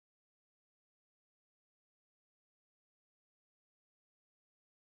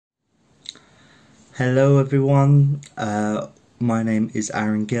Hello everyone, my name is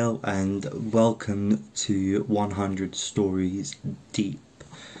Arron Gill and welcome to 100 Stories Deep.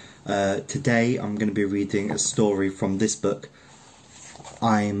 Today I'm going to be reading a story from this book,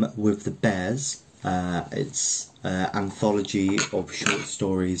 I'm with the Bears. It's an anthology of short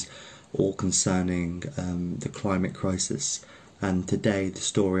stories all concerning the climate crisis, and today the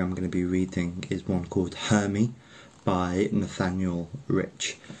story I'm going to be reading is one called Hermie by Nathaniel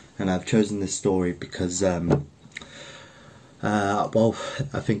Rich. And I've chosen this story because, well,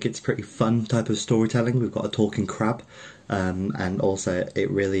 I think it's pretty fun type of storytelling. We've got a talking crab, and also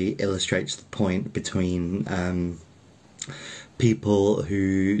it really illustrates the point between people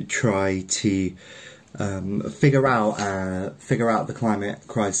who try to figure out the climate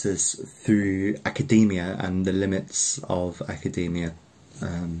crisis through academia and the limits of academia.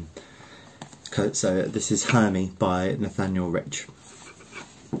 So this is Hermie by Nathaniel Rich.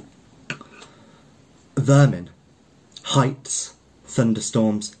 Vermin, heights,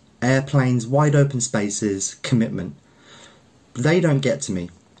 thunderstorms, airplanes, wide open spaces, commitment. They don't get to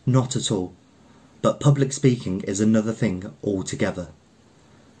me, not at all. But public speaking is another thing altogether.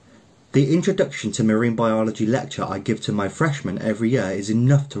 The introduction to marine biology lecture I give to my freshmen every year is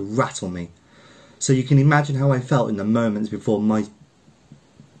enough to rattle me. So you can imagine how I felt in the moments before my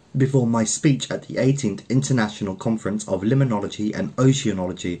speech at the 18th International Conference of Limnology and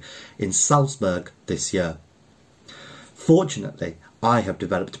Oceanology in Salzburg this year. Fortunately, I have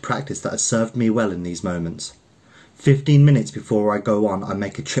developed a practice that has served me well in these moments. 15 minutes before I go on, I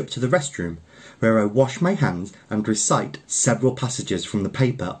make a trip to the restroom, where I wash my hands and recite several passages from the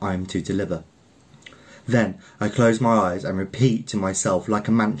paper I am to deliver. Then I close my eyes and repeat to myself like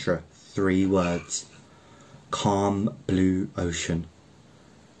a mantra 3 words. Calm blue ocean.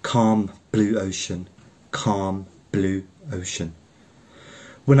 Calm blue ocean, calm blue ocean.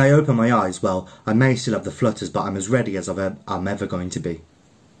 When I open my eyes, well, I may still have the flutters, but I'm as ready as I'm ever going to be.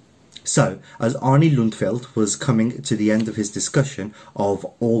 So, as Arnie Lundfeld was coming to the end of his discussion of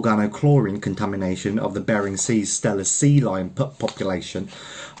organochlorine contamination of the Bering Sea's stellar sea lion population,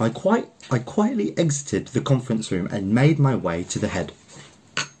 I quietly exited the conference room and made my way to the head.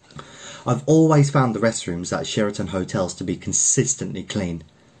 I've always found the restrooms at Sheraton hotels to be consistently clean,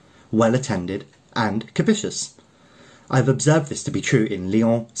 well attended and capacious. I've observed this to be true in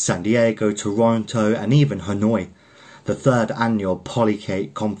Lyon, San Diego, Toronto and even Hanoi, the 3rd annual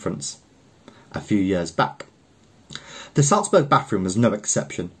Polycate Conference, a few years back. The Salzburg bathroom was no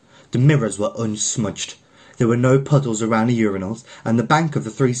exception. The mirrors were unsmudged, there were no puddles around the urinals, and the bank of the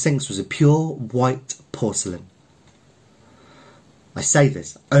 3 sinks was a pure white porcelain. I say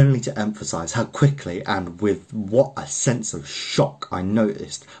this only to emphasise how quickly and with what a sense of shock I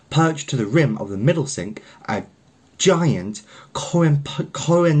noticed, perched to the rim of the middle sink, a giant Coentobia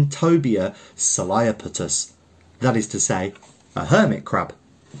Saliaputus, that is to say, a hermit crab.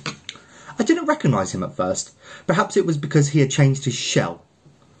 I didn't recognise him at first. Perhaps it was because he had changed his shell.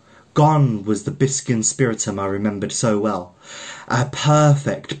 Gone was the Biscan spiritum I remembered so well, a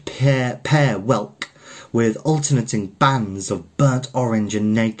perfect pear whelk, with alternating bands of burnt orange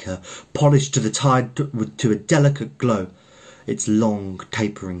and nacre, polished to the tide to a delicate glow, its long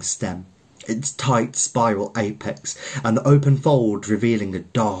tapering stem, its tight spiral apex, and the open fold revealing a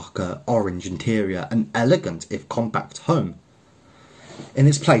darker orange interior, an elegant if compact home. In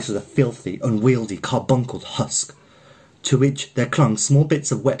its place was a filthy, unwieldy, carbuncled husk, to which there clung small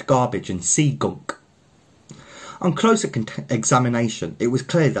bits of wet garbage and sea gunk. On closer examination, it was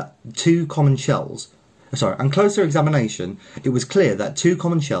clear that 2 common shells,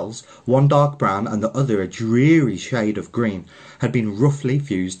 one dark brown and the other a dreary shade of green, had been roughly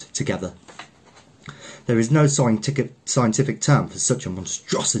fused together. There is no scientific term for such a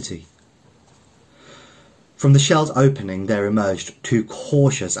monstrosity. From the shell's opening there emerged 2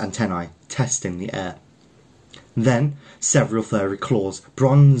 cautious antennae, testing the air. Then several furry claws,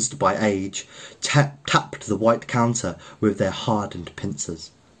 bronzed by age, tapped the white counter with their hardened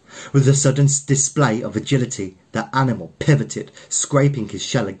pincers. With a sudden display of agility, the animal pivoted, scraping his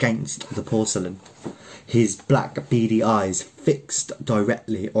shell against the porcelain, his black beady eyes fixed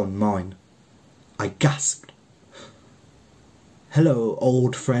directly on mine. I gasped. "Hello,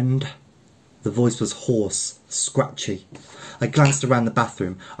 old friend." The voice was hoarse, scratchy. I glanced around the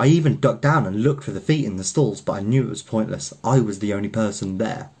bathroom. I even ducked down and looked for the feet in the stalls, but I knew it was pointless. I was the only person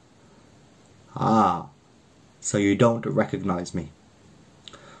there. "Ah, so you don't recognise me?"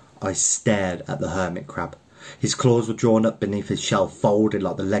 I stared at the hermit crab. His claws were drawn up beneath his shell, folded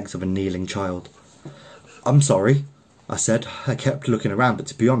like the legs of a kneeling child. "I'm sorry," I said. I kept looking around, but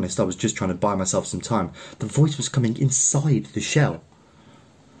to be honest, I was just trying to buy myself some time. The voice was coming inside the shell.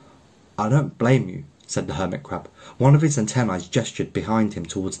 I don't blame you, said the hermit crab. One of his antennae gestured behind him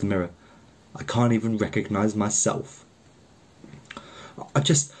towards the mirror. I can't even recognise myself.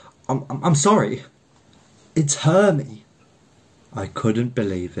 I'm sorry. It's Hermie. I couldn't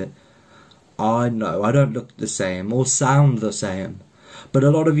believe it. I know I don't look the same or sound the same, but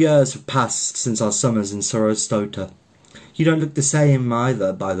a lot of years have passed since our summers in Sarasota. You don't look the same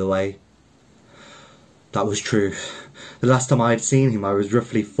either, by the way. That was true. The last time I had seen him I was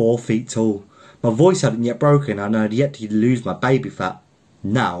roughly 4 feet tall. My voice hadn't yet broken and I had yet to lose my baby fat.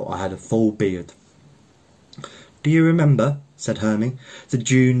 Now I had a full beard. Do you remember, said Hermie, the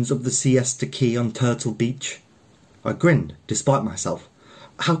dunes of the Siesta Key on Turtle Beach? I grinned, despite myself.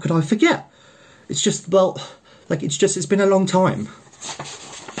 How could I forget? It's been a long time.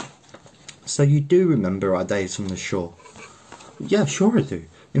 So you do remember our days from the shore? Yeah, sure I do.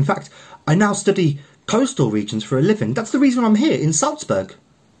 In fact, I now study coastal regions for a living. That's the reason I'm here, in Salzburg.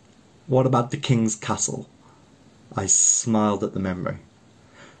 What about the King's Castle? I smiled at the memory.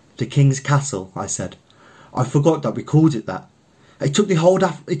 The King's Castle, I said. I forgot that we called it that. It took the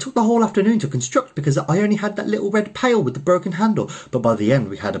whole afternoon to construct because I only had that little red pail with the broken handle. But by the end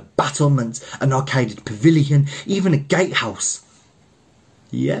we had a battlement, an arcaded pavilion, even a gatehouse.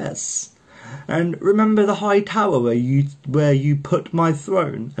 Yes. And remember the high tower where you put my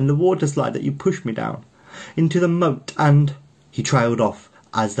throne and the water slide that you pushed me down into the moat and... He trailed off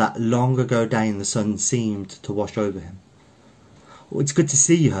as that long ago day in the sun seemed to wash over him. Oh, it's good to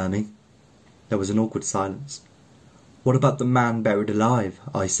see you, Hermie. There was an awkward silence. What about the man buried alive?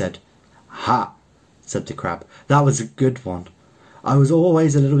 I said. Ha! Said the crab. That was a good one. I was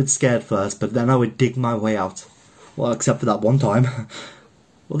always a little bit scared first, but then I would dig my way out. Well, except for that one time.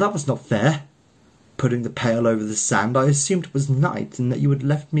 Well, that was not fair. Putting the pail over the sand, I assumed it was night and that you had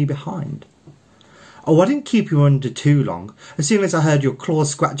left me behind. Oh, I didn't keep you under too long. As soon as I heard your claws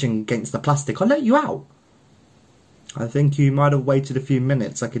scratching against the plastic, I let you out. I think you might have waited a few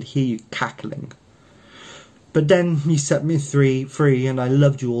minutes. I could hear you cackling. But then you set me free and I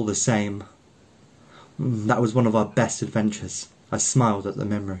loved you all the same. That was one of our best adventures. I smiled at the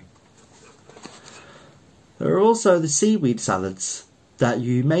memory. There are also the seaweed salads that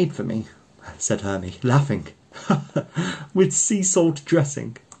you made for me, said Hermie, laughing, with sea salt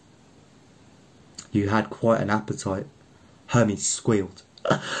dressing. You had quite an appetite, Hermie squealed.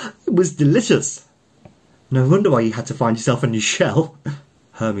 It was delicious. No wonder why you had to find yourself a new shell.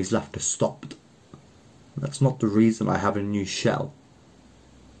 Hermie's laughter stopped. That's not the reason I have a new shell.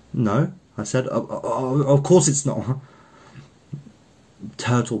 No, I said. Of course it's not.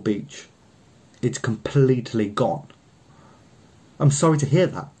 Turtle Beach. It's completely gone. I'm sorry to hear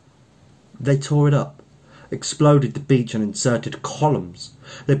that. They tore it up, exploded the beach and inserted columns.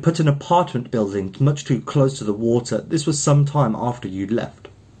 They put an apartment building much too close to the water. This was some time after you'd left.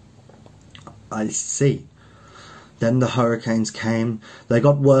 I see. Then the hurricanes came. They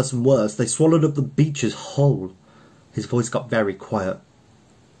got worse and worse. They swallowed up the beaches whole. His voice got very quiet.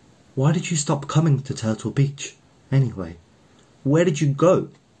 Why did you stop coming to Turtle Beach, anyway? Where did you go?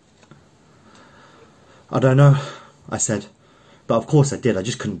 I don't know, I said. But of course I did. I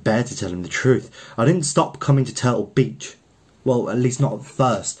just couldn't bear to tell him the truth. I didn't stop coming to Turtle Beach. Well, at least not at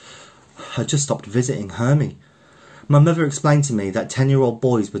first. I just stopped visiting Hermie. My mother explained to me that 10-year-old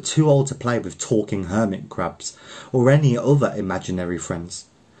boys were too old to play with talking hermit crabs, or any other imaginary friends.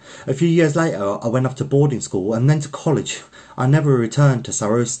 A few years later I went off to boarding school and then to college. I never returned to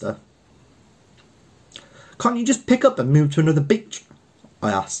Sarasota. Can't you just pick up and move to another beach?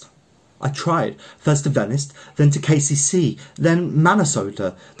 I asked. I tried, first to Venice, then to KCC, then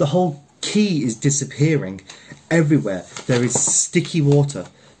Minnesota. The whole key is disappearing. Everywhere there is sticky water,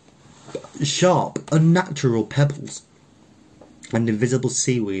 sharp, unnatural pebbles, and invisible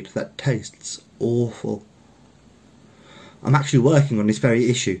seaweed that tastes awful. I'm actually working on this very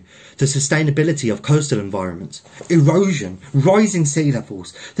issue, the sustainability of coastal environments, erosion, rising sea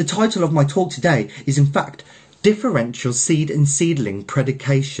levels. The title of my talk today is in fact Differential Seed and Seedling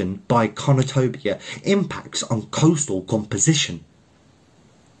Predication by Conotopia, Impacts on Coastal Composition.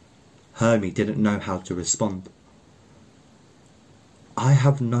 Hermie didn't know how to respond. I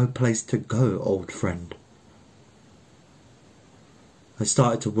have no place to go, old friend. I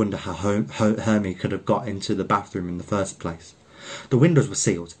started to wonder how Hermie could have got into the bathroom in the first place. The windows were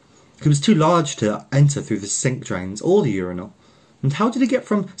sealed. It was too large to enter through the sink drains or the urinal. And how did he get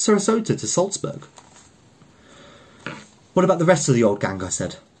from Sarasota to Salzburg? What about the rest of the old gang, I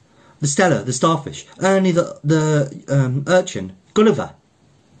said. The Stella, the Starfish, Ernie the Urchin, Gulliver.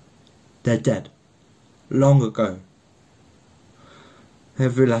 They're dead. Long ago.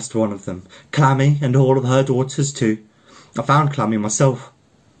 Every last one of them. Clammy and all of her daughters too. I found Clammy myself.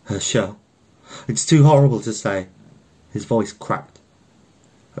 Her shell. It's too horrible to say. His voice cracked.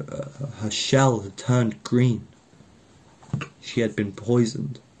 Her shell had turned green. She had been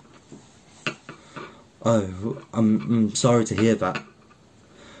poisoned. Oh, I'm sorry to hear that.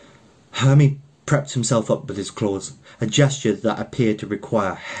 Hermie prepped himself up with his claws, a gesture that appeared to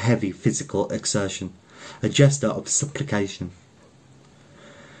require heavy physical exertion, a gesture of supplication.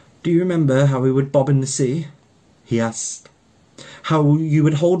 Do you remember how we would bob in the sea? He asked. How you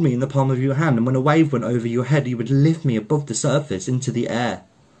would hold me in the palm of your hand, and when a wave went over your head, you would lift me above the surface into the air.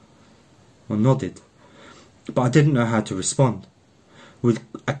 I nodded, but I didn't know how to respond. With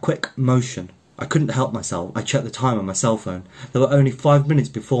a quick motion, I couldn't help myself. I checked the time on my cell phone. There were only 5 minutes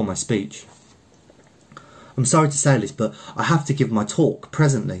before my speech. I'm sorry to say this, but I have to give my talk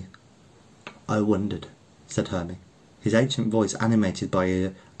presently. I wondered, said Hermie, his ancient voice animated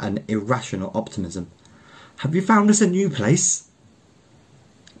by an irrational optimism. Have you found us a new place?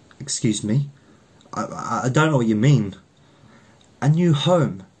 Excuse me? I don't know what you mean. A new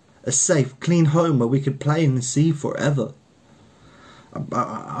home. A safe, clean home where we could play in the sea forever.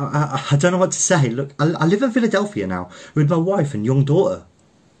 I don't know what to say. Look, I live in Philadelphia now with my wife and young daughter.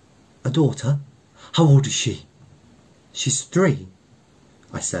 A daughter? How old is she? She's 3,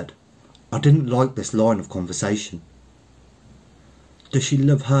 I said. I didn't like this line of conversation. Does she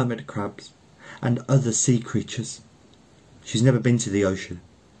love hermit crabs and other sea creatures? She's never been to the ocean.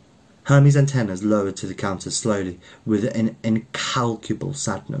 Hermie's antennas lowered to the counter slowly with an incalculable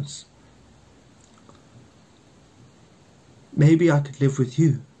sadness. Maybe I could live with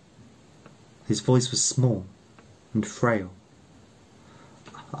you. His voice was small and frail.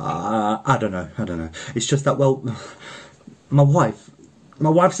 I don't know. It's just that, well, my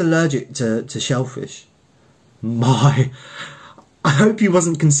wife's allergic to shellfish. I hope you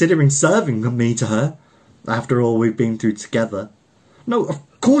wasn't considering serving me to her, after all we've been through together. No, of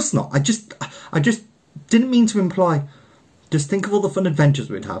course not. I just didn't mean to imply. Just think of all the fun adventures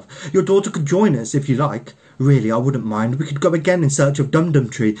we'd have. Your daughter could join us if you like. Really, I wouldn't mind. We could go again in search of Dum Dum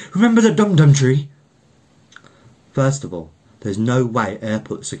Tree. Remember the Dum Dum Tree? First of all, there's no way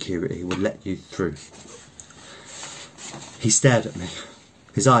airport security would let you through. He stared at me,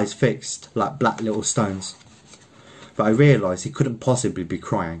 his eyes fixed like black little stones. But I realised he couldn't possibly be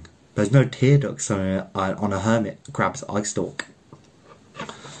crying. There's no tear ducts on a hermit crab's eye stalk.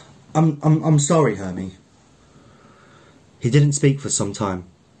 I'm sorry, Hermie. He didn't speak for some time.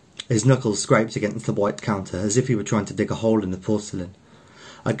 His knuckles scraped against the white counter as if he were trying to dig a hole in the porcelain.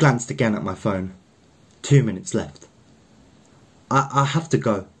 I glanced again at my phone. 2 minutes left. I have to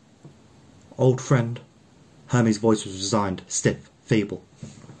go. Old friend. Hermie's voice was resigned, stiff, feeble.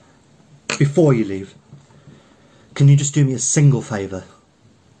 Before you leave, can you just do me a single favour?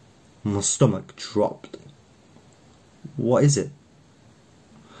 My stomach dropped. What is it?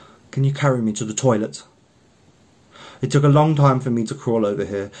 Can you carry me to the toilet? It took a long time for me to crawl over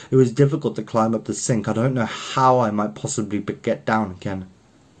here. It was difficult to climb up the sink. I don't know how I might possibly get down again.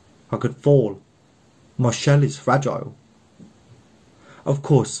 I could fall. My shell is fragile. Of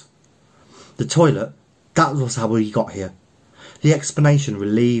course. The toilet, that was how we got here. The explanation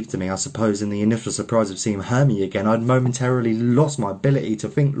relieved me, I suppose. In the initial surprise of seeing Hermie again, I'd momentarily lost my ability to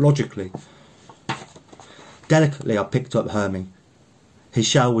think logically. Delicately I picked up Hermie. His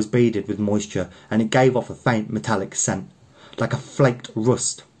shell was beaded with moisture, and it gave off a faint metallic scent, like a flaked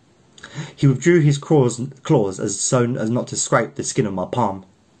rust. He withdrew his claws as not to scrape the skin of my palm.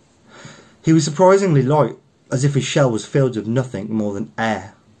 He was surprisingly light, as if his shell was filled with nothing more than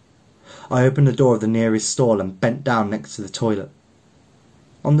air. I opened the door of the nearest stall and bent down next to the toilet.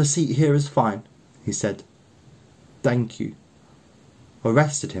 On the seat here is fine, he said. Thank you. I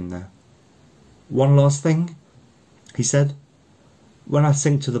rested him there. One last thing, he said. When I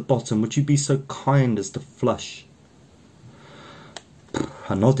sink to the bottom, would you be so kind as to flush?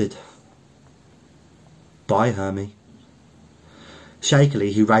 I nodded. Bye, Hermie.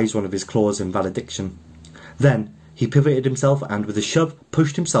 Shakily he raised one of his claws in valediction. Then he pivoted himself and, with a shove,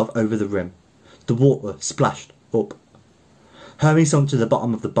 pushed himself over the rim. The water splashed up. Hermie sunk to the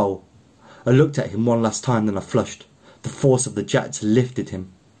bottom of the bowl. I looked at him one last time, then I flushed. The force of the jets lifted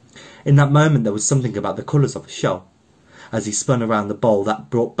him. In that moment there was something about the colours of his shell. As he spun around the bowl, that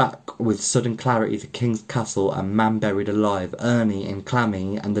brought back with sudden clarity the King's Castle and Man Buried Alive, Ernie and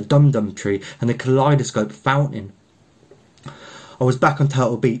Clammy and the Dum Dum Tree and the Kaleidoscope Fountain. I was back on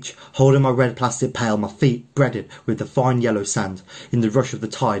Turtle Beach, holding my red plastic pail, my feet breaded with the fine yellow sand, in the rush of the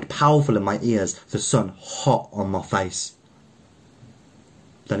tide, powerful in my ears, the sun hot on my face.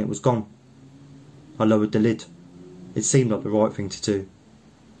 Then it was gone. I lowered the lid. It seemed like the right thing to do.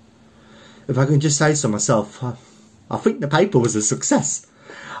 If I can just say so myself, I think the paper was a success.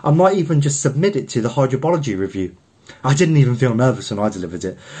 I might even just submit it to the hydrobiology review. I didn't even feel nervous when I delivered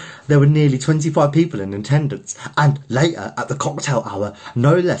it. There were nearly 25 people in attendance, and later, at the cocktail hour,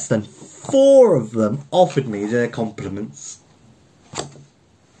 no less than 4 of them offered me their compliments.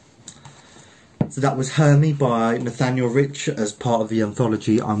 So that was Hermie by Nathaniel Rich as part of the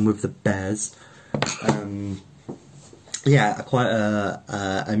anthology I'm With the Bears. Yeah, quite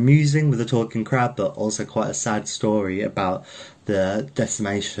amusing with the talking crab, but also quite a sad story about the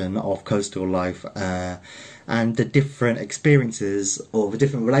decimation of coastal life and the different experiences or the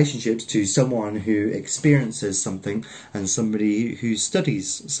different relationships to someone who experiences something and somebody who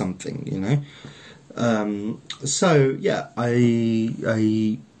studies something, you know. So yeah,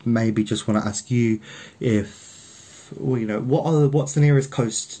 I maybe just want to ask you if, well, you know, what's the nearest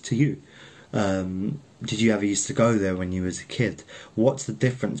coast to you? Did you ever used to go there when you was a kid? What's the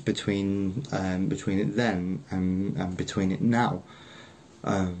difference between it then and between it now?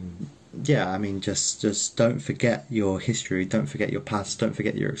 Yeah, I mean, just don't forget your history, don't forget your past, don't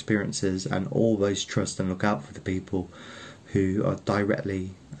forget your experiences, and always trust and look out for the people who are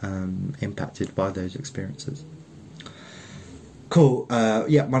directly impacted by those experiences. Cool.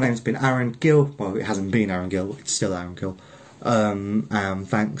 Yeah, my name's been Arron Gill. Well, it hasn't been Arron Gill, it's still Arron Gill.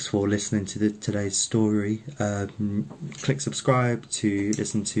 Thanks for listening to today's story. Click subscribe to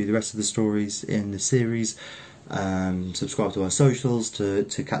listen to the rest of the stories in the series. Subscribe to our socials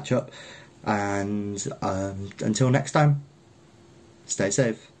to catch up, and until next time, stay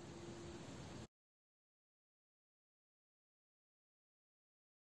safe.